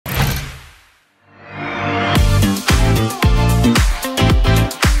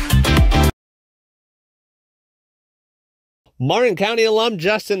Martin County alum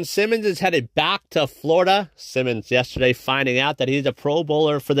Justin Simmons is headed back to Florida. Simmons yesterday finding out that he's a Pro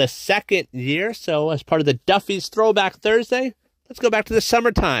Bowler for the second year. So as part of the Duffy's Throwback Thursday, let's go back to the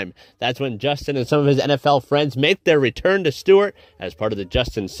summertime. That's when Justin and some of his NFL friends make their return to Stewart as part of the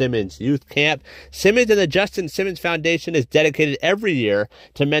Justin Simmons Youth Camp. Simmons and the Justin Simmons Foundation is dedicated every year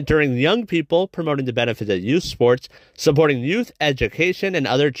to mentoring young people, promoting the benefits of youth sports, supporting youth education, and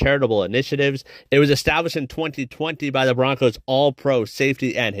other charitable initiatives. It was established in 2020 by the Broncos All-Pro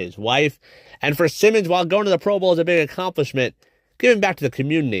safety and his wife. And for Simmons, while going to the Pro Bowl is a big accomplishment, giving back to the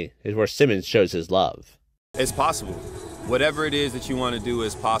community is where Simmons shows his love. It's possible. Whatever it is that you want to do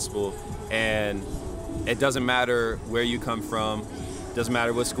is possible, and it doesn't matter where you come from, doesn't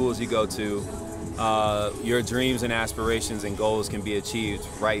matter what schools you go to. Your dreams and aspirations and goals can be achieved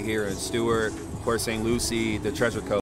right here in Stewart, Port St. Lucie, the Treasure Coast.